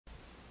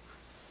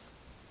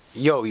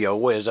Yo,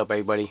 what is up,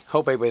 everybody?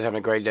 Hope everybody's having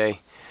a great day.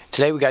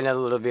 Today we got another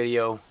little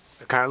video,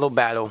 kind of little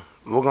battle.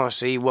 We're gonna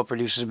see what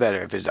produces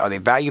better. Are they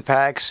value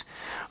packs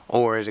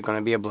or is it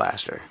gonna be a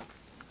blaster?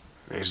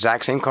 The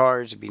exact same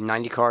cards. It'd be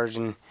 90 cards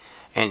in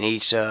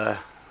each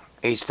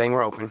thing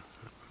we're opening.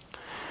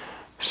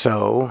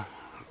 So,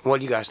 what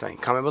do you guys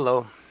think? Comment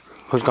below.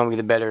 Who's gonna be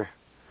the better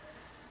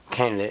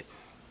candidate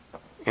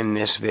in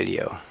this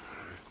video?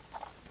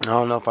 I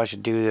don't know if I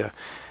should do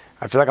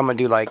I feel like I'm gonna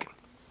do like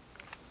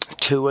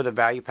 2 of the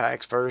value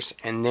packs first,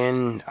 and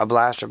then a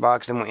blaster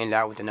box. Then we'll end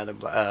out with another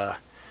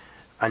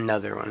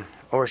one.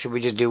 Or should we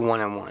just do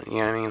 1 and 1? You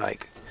know what I mean?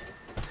 Like,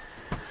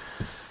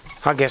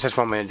 I guess that's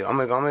what I'm gonna do.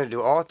 I'm gonna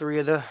do all 3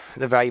 of the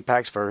value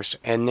packs first,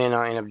 and then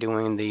I'll end up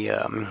doing the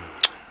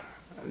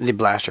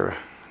blaster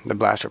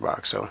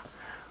box. So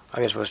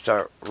I guess we'll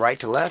start right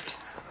to left,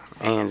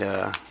 and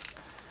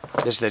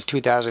this is the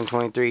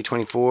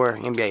 2023-24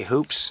 NBA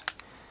hoops.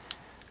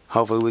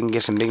 Hopefully we can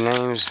get some big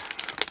names.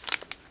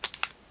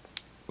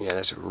 Yeah,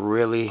 that's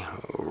really,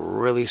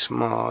 really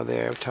small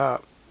there up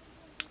top.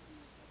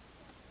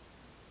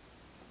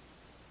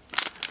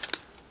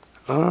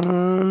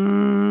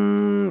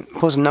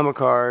 Pull some number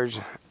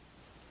cards.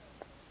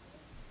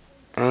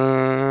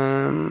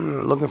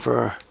 And looking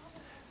to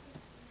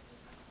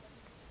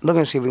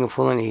see if we can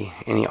pull any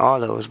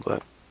autos,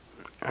 but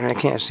I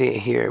can't see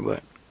it here.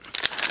 But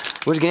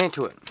we'll just get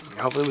into it.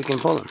 Hopefully we can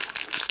pull them.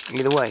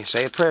 Either way,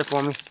 say a prayer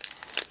for me,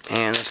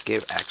 and let's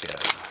get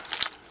active.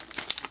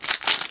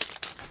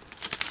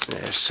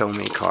 There's so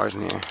many cards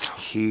in there.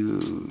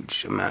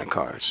 Huge amount of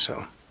cards. So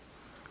I'm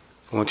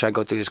going to try to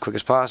go through this as quick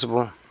as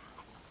possible.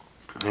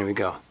 Here we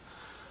go.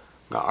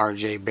 Got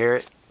R.J.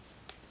 Barrett,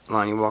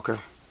 Lonnie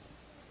Walker,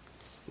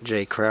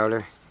 Jay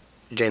Crowder,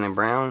 Jaylen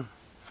Brown.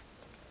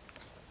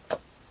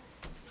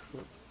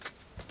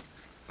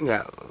 We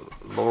got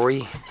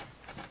Lori,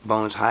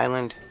 Bones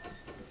Highland,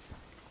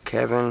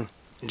 Kevin,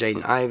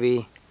 Jaden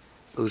Ivey,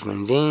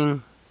 Usman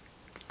Dean.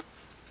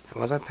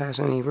 Was I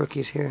passing any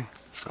rookies here?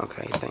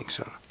 Okay, I think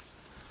so.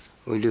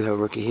 We do have a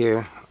rookie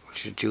here,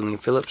 which is Julian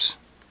Phillips,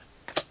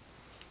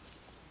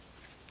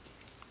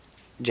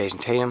 Jason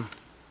Tatum,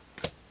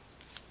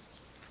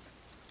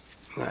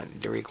 we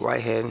got Derek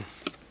Whitehead,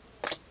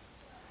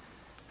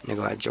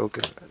 Nikolai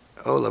Joker.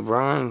 Oh,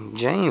 LeBron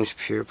James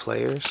pure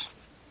players.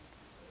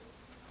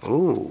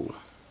 Ooh.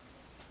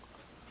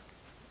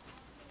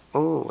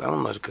 Oh, that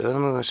one looks good.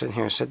 I'm going to sit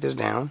here and set this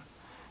down.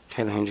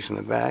 Taylor Hendricks in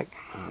the back.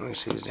 Let me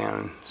see this down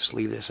and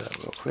sleeve this up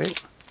real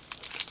quick.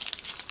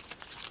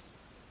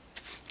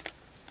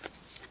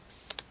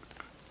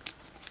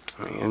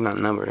 I mean, it's not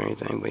numbered or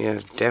anything, but yeah,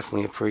 it's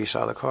definitely a pretty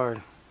solid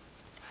card.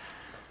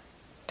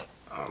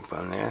 Up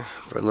on there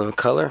for a little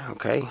color,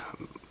 okay.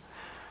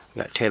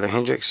 We got Taylor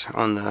Hendricks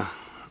on the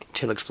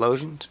Till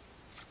Explosions.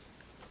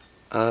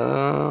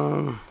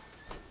 Dynamos,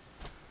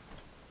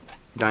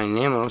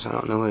 I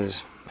don't know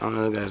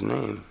the guy's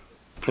name.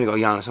 I'm gonna go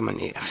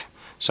Giannis.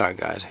 Sorry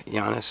guys,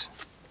 Giannis.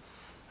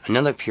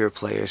 Another pure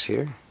players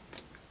here.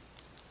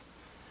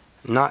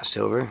 Not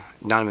silver,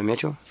 Donovan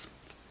Mitchell.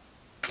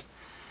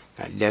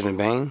 Got Desmond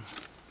Bain.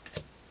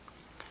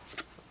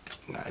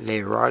 Got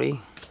David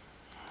Roddy.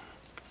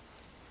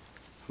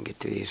 Get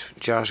to these.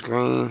 Josh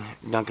Green,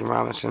 Duncan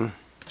Robinson.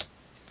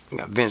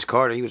 Got Vince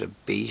Carter, he was a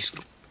beast.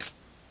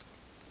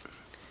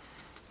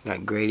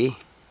 Got Grady.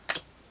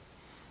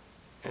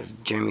 There's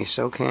Jeremy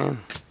Sokan.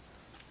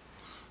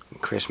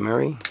 Chris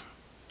Murray.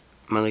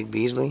 Malik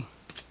Beasley.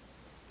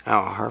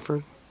 Al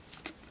Harford.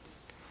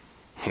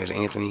 Here's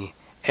Anthony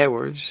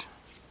Edwards.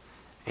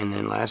 And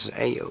then last is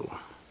Ayo.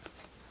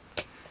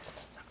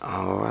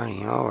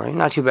 Alright.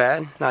 Not too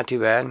bad.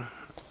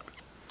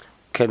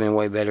 Could have been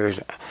way better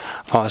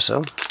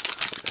also.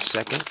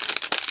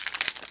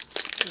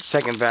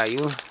 Second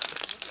value.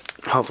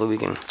 Hopefully we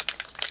can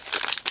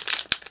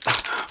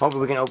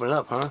open it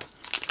up, huh?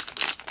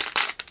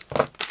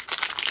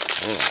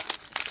 Yeah.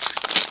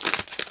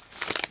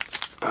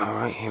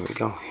 Alright, here we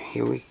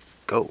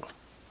go.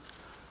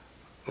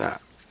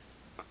 Got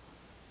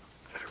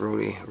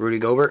Rudy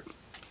Gobert,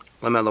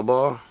 LaMelo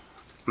Ball,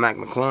 Mac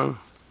McClung.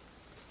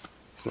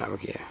 It's not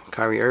rookie. Yeah.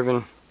 Kyrie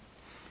Irving,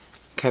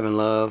 Kevin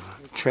Love,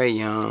 Trey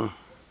Young,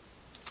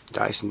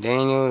 Dyson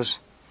Daniels,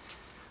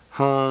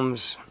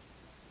 Holmes.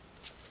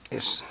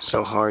 It's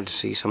so hard to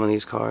see some of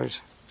these cards.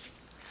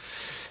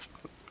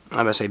 I'm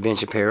about to say Ben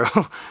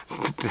Shapiro.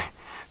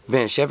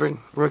 Ben Shepard,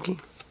 rookie.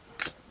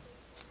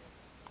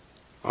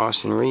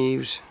 Austin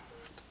Reeves.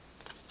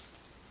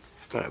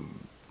 Got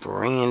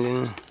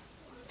Brandon.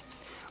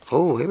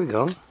 Oh, here we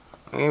go.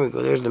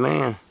 There's the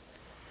man.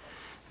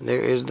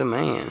 There is the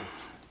man.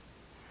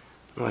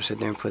 I'm going to sit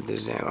there and put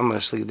this down. I'm going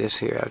to sleeve this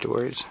here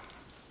afterwards.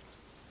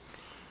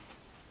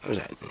 What was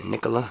that?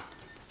 Nicola.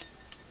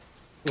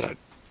 We got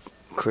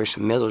Chris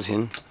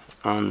Middleton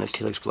on the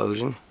Till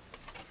Explosion.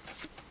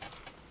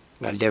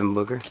 Got Devin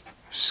Booker.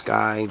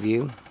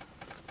 Skyview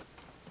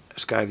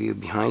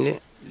behind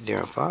it.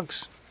 Darren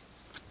Fox.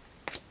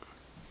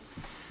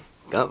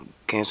 Oh,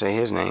 can't say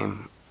his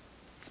name.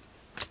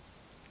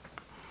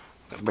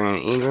 Got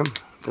Brandon Ingram.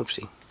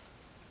 Oopsie.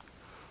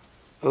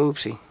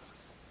 Oopsie.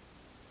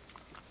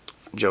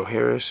 Joe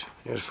Harris.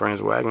 There's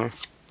Franz Wagner.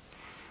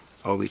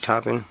 Obi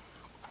Toppin.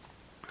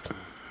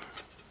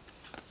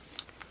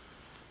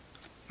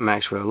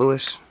 Maxwell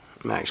Lewis.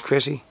 Max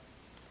Chrissy.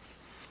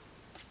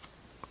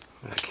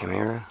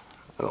 Camara.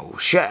 Oh,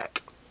 Shaq.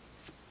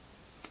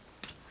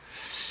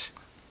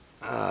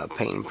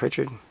 Peyton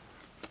Pritchard.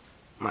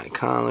 Mike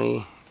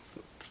Conley.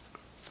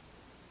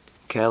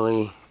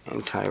 Kelly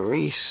and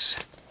Tyrese.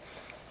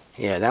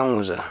 Yeah, that one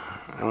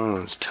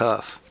was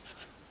tough.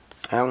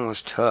 That one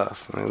was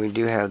tough. I mean, we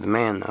do have the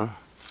man though.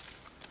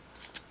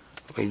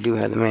 We do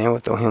have the man. We'll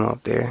throw him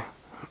up there.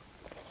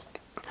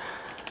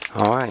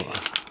 Alright.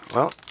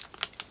 Well,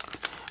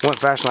 went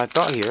faster than I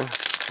thought here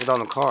with all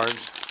the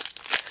cards.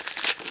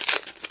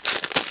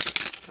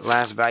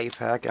 Last value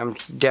pack. I'm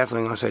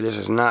definitely going to say this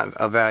is not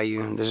a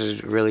value. This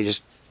is really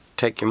just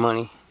take your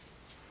money.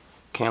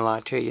 Can't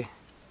lie to you.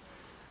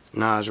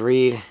 Nas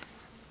Reed.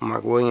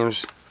 Mark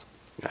Williams.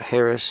 Got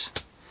Harris.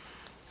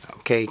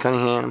 Okay,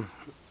 Cunningham.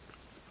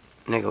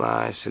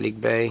 Nikolai. Sadiq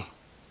Bey.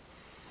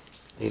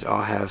 These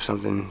all have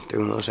something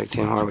through them. Looks like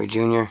Tim Hardaway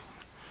Jr.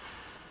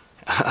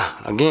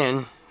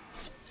 Again,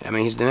 I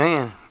mean, he's the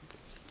man.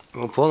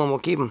 We'll pull him. We'll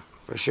keep him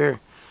for sure.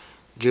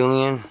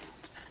 Julian.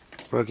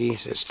 Rookie.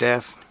 Said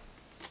Steph.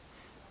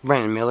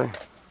 Brandon Miller.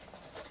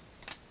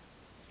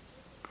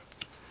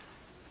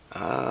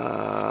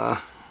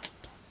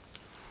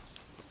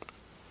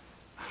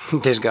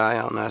 This guy,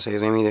 I don't know how to say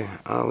his name either.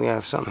 We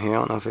have something here. I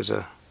don't know if it's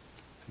a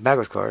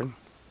backwards card.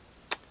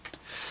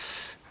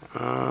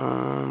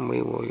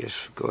 We will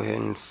just go ahead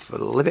and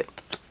flip it.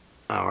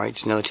 Alright,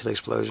 it's another Chile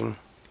Explosion.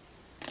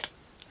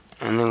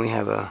 And then we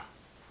have a...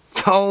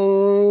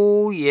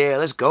 Oh, yeah,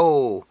 let's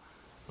go.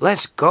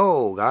 Let's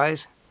go,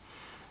 guys.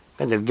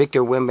 Got the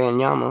Victor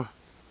Wembanyama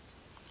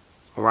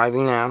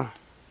arriving now.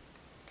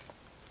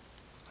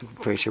 I'm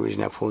pretty sure we just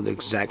now pulled the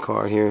exact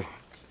card here.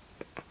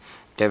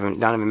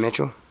 Donovan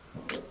Mitchell.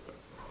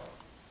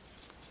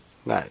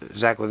 Got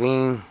Zach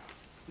LaVine,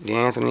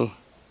 DeAnthony,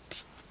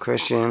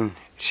 Christian,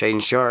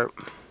 Shaden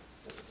Sharp,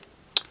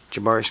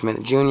 Jabari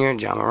Smith Jr.,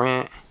 John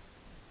Morant,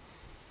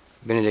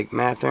 Benedict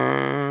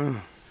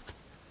Mathern.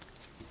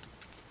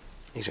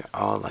 These are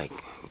all like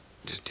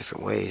just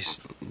different ways.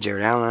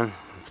 Jared Allen,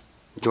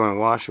 Jordan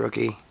Walsh,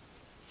 rookie.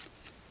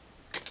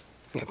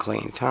 Got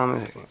Clayton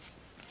Thomas,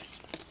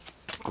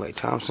 Klay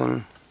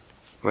Thompson,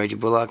 Reggie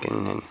Bullock,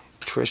 and then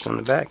Trish on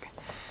the back.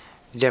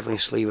 Definitely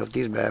sleeve up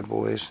these bad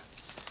boys.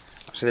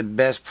 So the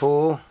best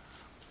pull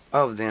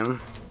of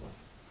them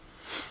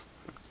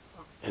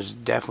is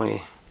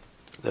definitely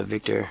the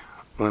Victor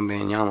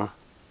Wembanyama.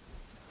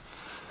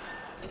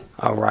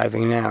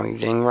 Arriving now, you're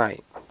dang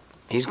right.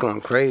 He's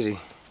going crazy.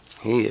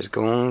 He is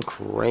going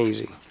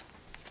crazy.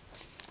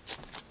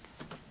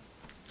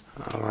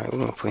 Alright, we're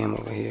going to put him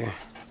over here.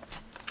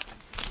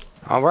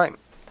 Alright.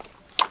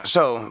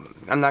 So,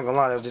 I'm not going to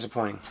lie, that was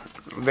disappointing.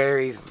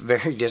 Very,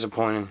 very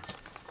disappointing.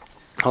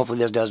 Hopefully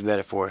this does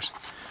better for us.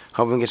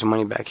 Hope we can get some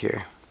money back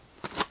here.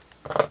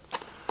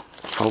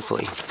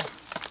 Hopefully.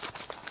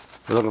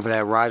 We're looking for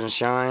that Rise and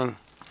Shine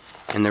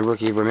and the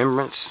Rookie of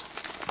Remembrance.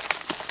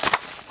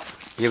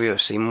 You'll be able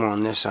to see more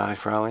on this side,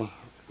 probably.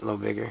 A little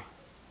bigger.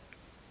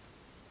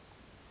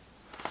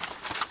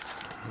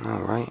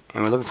 Alright.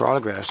 And we're looking for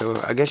autographs.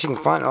 So I guess you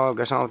can find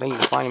autographs. I don't think you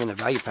can find them in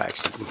the value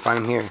packs. You can find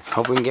them here.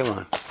 Hope we can get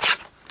one.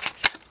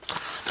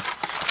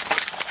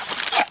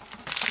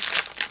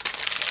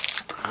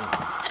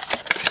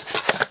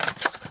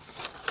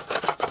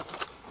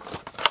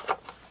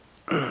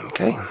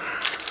 Okay,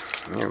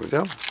 here we go.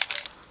 I'll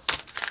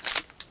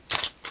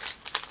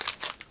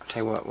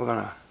tell you what, we're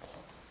gonna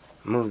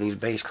move these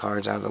base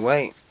cards out of the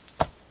way.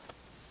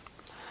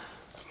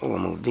 We'll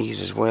move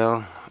these as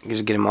well.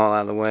 Just get them all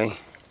out of the way.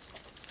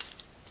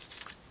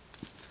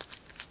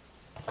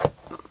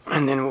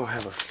 And then we'll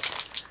have a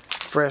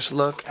fresh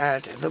look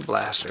at the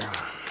blaster.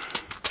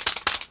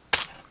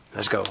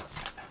 Let's go.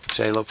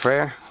 Say a little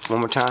prayer. One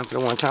more time for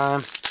the one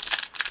time.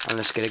 And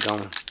let's get it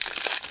going.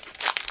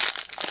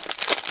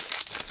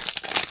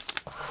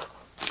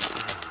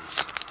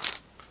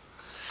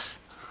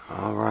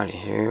 Alrighty,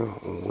 here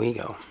we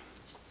go.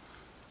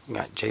 We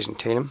got Jason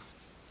Tatum.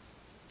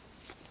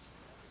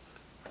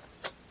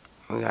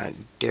 We got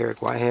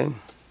Derek Whitehead,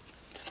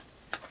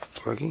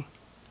 rookie.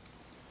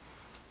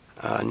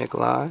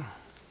 Nikolai.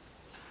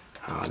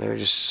 Oh, they're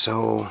just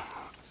so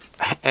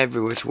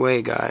every which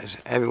way, guys.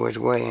 Every which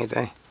way, ain't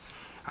they?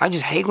 I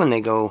just hate when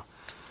they go,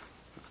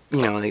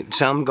 you know,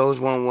 some goes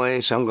one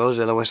way, some goes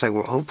the other way. It's like,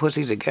 well, who puts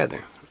these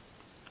together?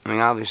 I mean,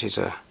 obviously it's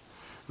a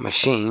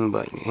machine,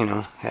 but, you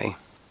know, hey.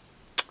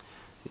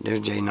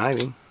 There's Jay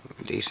Ivey.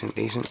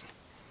 Decent.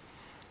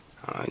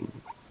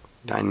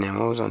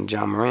 Dynamos on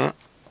John Morant.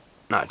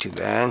 Not too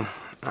bad.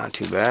 Not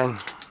too bad.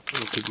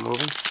 Let's keep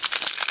moving.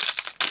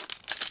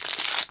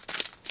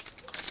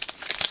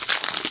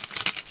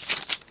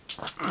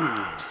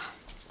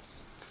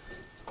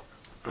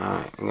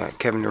 Alright, we got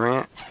Kevin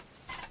Durant.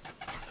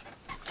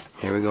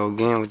 Here we go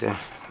again with the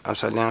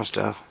upside down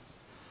stuff.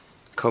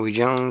 Kobe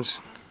Jones.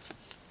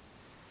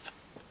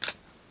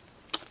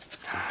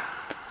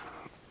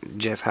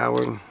 Jeff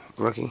Howard,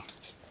 rookie.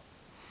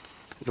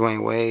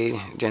 Dwayne Wade,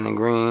 Jalen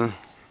Green,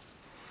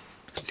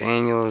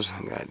 Daniels.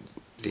 We got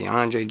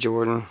DeAndre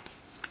Jordan.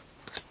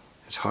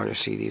 It's hard to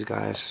see these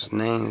guys'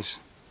 names.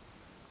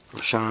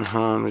 Rashawn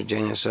Holmes,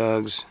 Jalen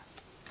Suggs,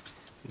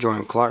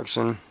 Jordan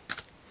Clarkson.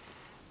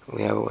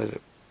 We have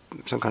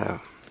some kind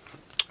of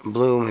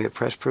blue, maybe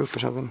press proof or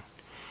something.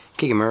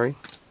 Keegan Murray,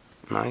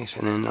 nice.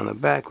 And then on the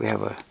back we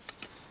have a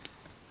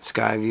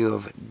sky view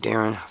of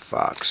Darren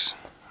Fox.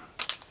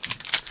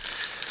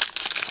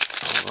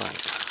 All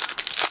right.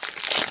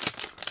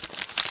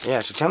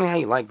 Yeah, so tell me how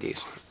you like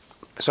these.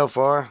 So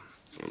far,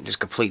 just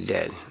complete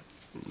dead.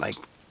 Like,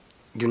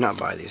 do not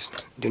buy these.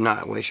 Do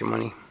not waste your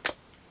money.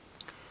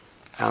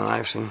 Allen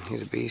Iverson,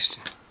 he's a beast.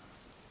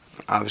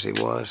 Obviously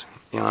was.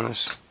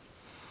 Giannis.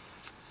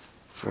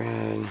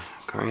 Fred.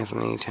 Carl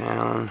Anthony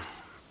Town.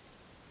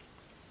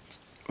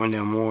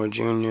 Wendell Moore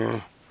Jr.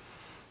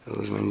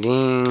 Usman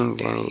Dean.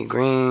 Danny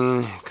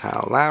Green.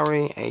 Kyle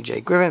Lowry.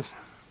 AJ Griffith.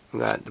 We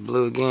got the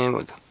blue again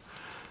with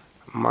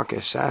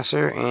Marcus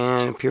Sasser.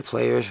 And pure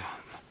players,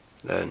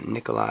 the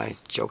Nikolai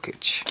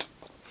Jokic.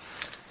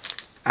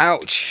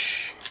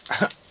 Ouch.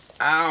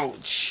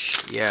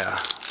 Ouch. Yeah.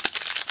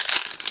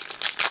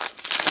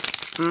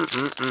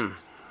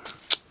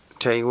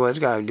 Tell you what, it's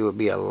got to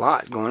be a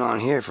lot going on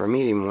here for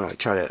me to even want to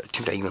try to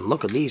attempt to even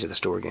look at these at the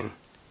store again.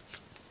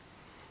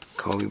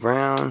 Kobe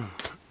Brown,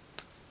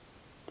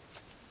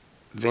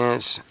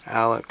 Vince,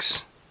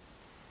 Alex,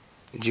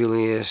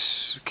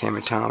 Julius,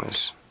 Cameron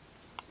Thomas,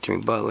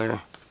 Jimmy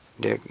Butler,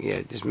 Derek.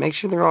 Yeah, just make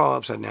sure they're all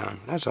upside down.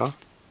 That's all.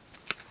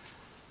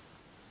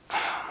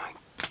 Oh my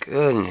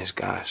goodness,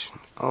 gosh.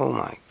 Oh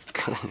my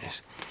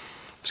goodness.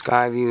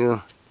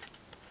 Skyview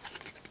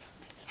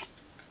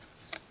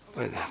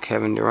with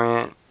Kevin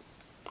Durant.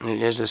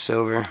 There's the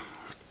silver.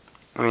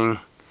 I mean,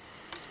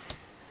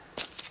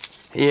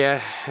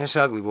 yeah, it's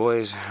ugly,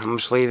 boys. I'm gonna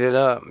sleeve it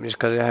up just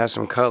because it has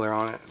some color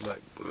on it.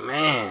 But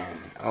man,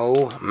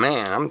 oh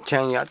man, I'm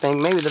telling you, I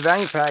think maybe the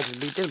value packs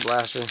beat this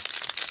blaster.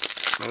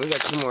 I mean, we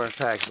got 2 more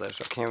packs left,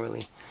 so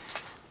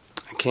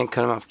I can't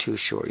cut them off too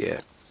short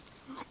yet.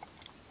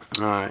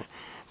 All right,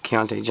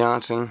 Keontae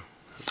Johnson,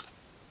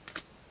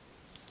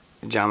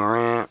 John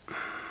Morant,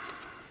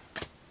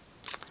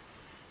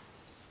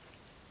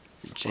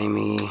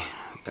 Jamie.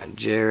 Got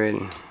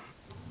Jared,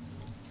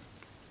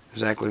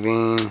 Zach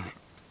LaVine,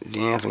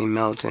 D'Anthony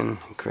Melton,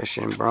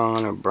 Christian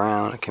Braun or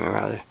Brown. I can't remember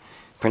how to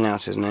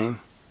pronounce his name.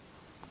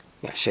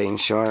 Got Shaden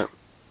Sharp.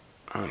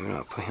 I don't even know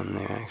how to put him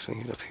there, actually.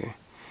 He's up here.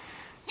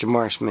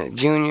 Jamar Smith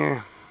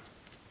Jr.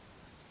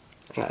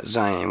 I got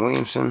Zion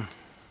Williamson,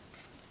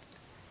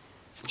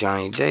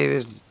 Johnny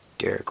Davis,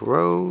 Derrick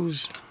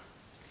Rose.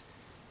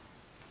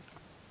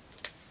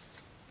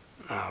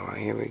 Alright,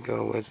 here we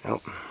go with...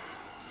 Oh.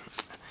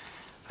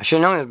 I should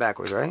have known it was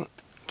backwards, right?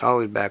 It's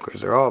always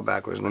backwards. They're all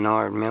backwards.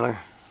 Leonard Miller.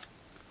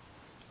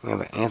 We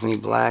have an Anthony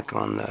Black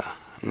on the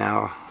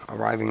now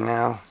arriving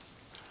now.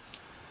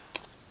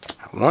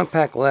 1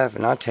 pack left,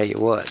 and I'll tell you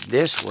what,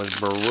 this was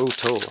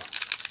brutal.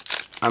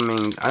 I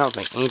mean, I don't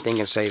think anything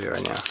can save it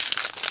right now.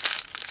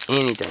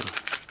 Anything.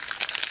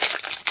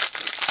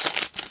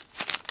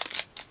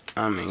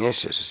 I mean,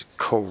 this is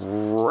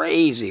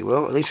crazy.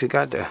 Well, at least we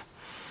got the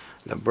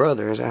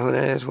brother. Is that who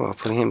that is? Well, I'll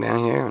put him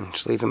down here and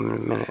sleep him in a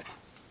minute.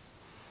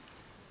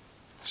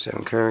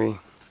 Stephen Curry.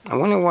 I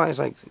wonder why it's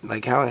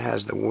like how it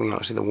has the, you know,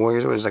 see the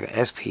Warriors, or it's like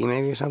an SP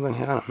maybe or something.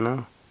 I don't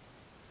know.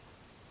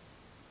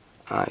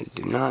 I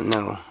do not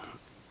know.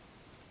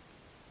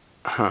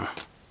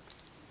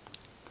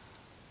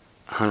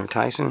 Hunter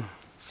Tyson,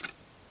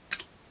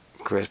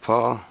 Chris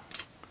Paul,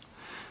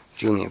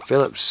 Julian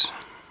Phillips,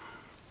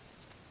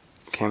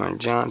 Cameron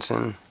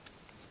Johnson,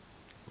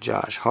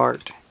 Josh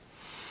Hart,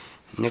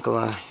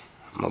 Nikolai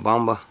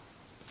Mobamba,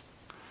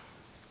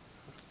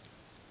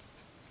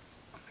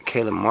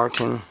 Caleb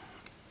Martin,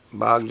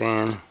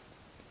 Bogdan,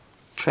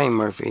 Trey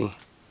Murphy,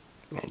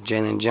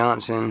 Jalen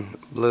Johnson,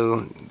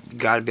 blue,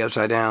 gotta be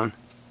upside down,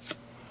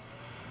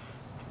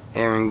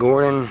 Aaron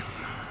Gordon,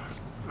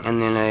 and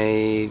then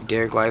a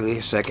Derek Lively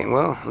second.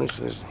 Well,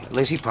 at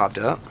least he popped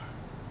up.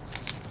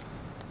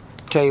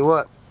 Tell you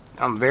what,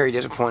 I'm very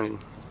disappointed.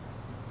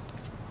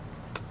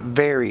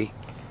 Very,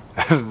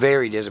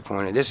 very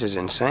disappointed. This is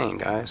insane,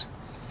 guys.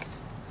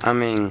 I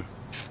mean,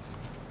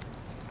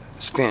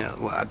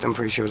 spent, well, I'm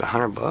pretty sure it was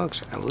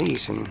 $100 at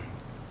least, and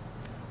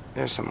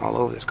there's some all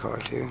over this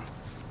card too.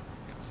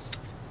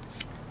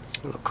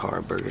 Little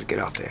card burgers, get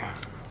out there.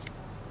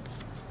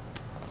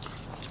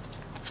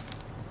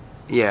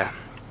 Yeah,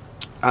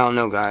 I don't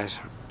know, guys.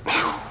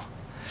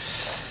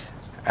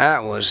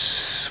 That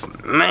was,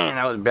 man,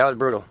 that was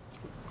brutal.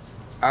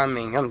 I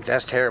mean,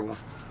 that's terrible.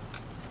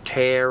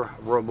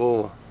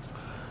 Terrible.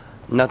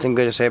 Nothing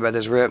good to say about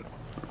this rip.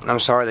 I'm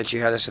sorry that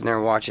you had to sit there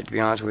and watch it, to be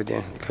honest with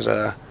you, because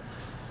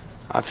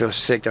I feel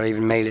sick that I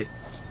even made it.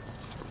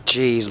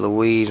 Jeez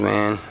Louise,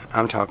 man.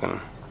 I'm talking.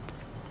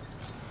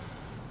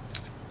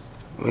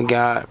 We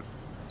got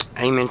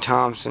Amen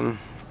Thompson,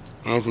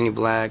 Anthony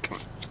Black,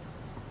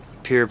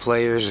 pure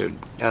players,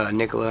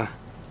 Nikola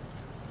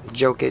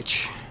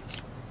Jokic,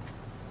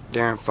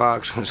 Darren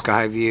Fox from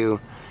Skyview,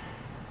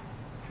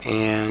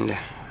 and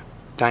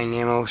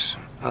Dynamos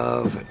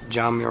of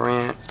John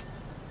Morant.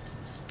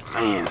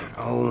 Man,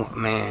 oh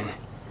man.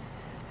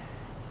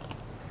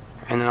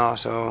 And then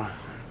also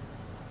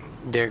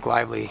Derek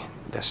Lively,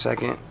 the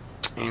second,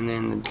 and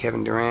then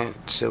Kevin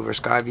Durant, Silver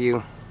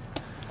Skyview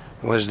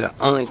was the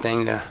only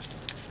thing to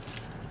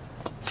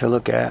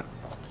look at.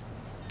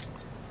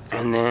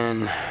 And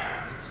then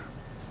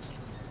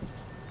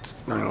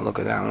don't even look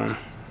at that one.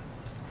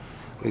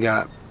 We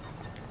got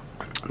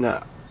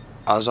the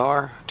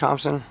Azar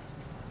Thompson,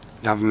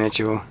 Donovan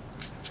Mitchell,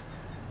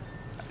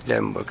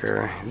 Devin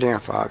Booker,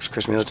 Darren Fox,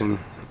 Chris Middleton,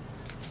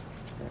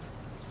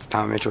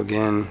 Tom Mitchell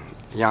again,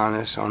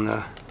 Giannis on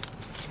the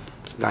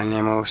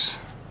Dynamos.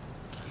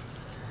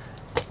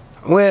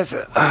 With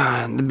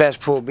the best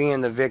pool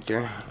being the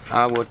Victor,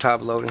 I will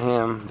top load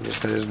him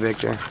just because it's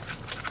Victor.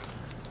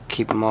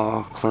 Keep them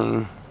all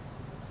clean.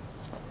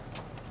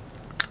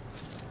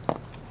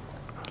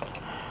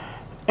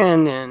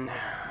 And then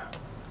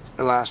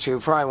the last two,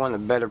 probably one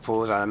of the better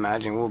pools I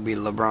imagine will be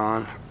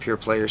LeBron, Pure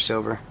Player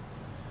Silver.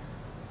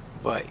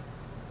 But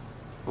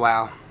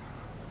wow,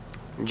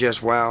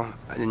 just wow.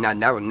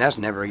 That's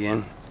never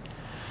again.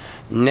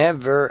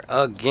 Never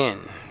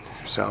again.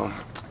 So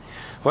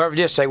whoever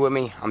did stay with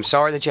me, I'm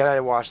sorry that you had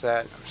to watch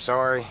that. I'm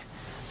sorry.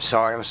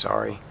 I'm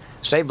sorry.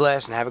 Stay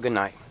blessed and have a good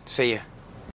night. See ya.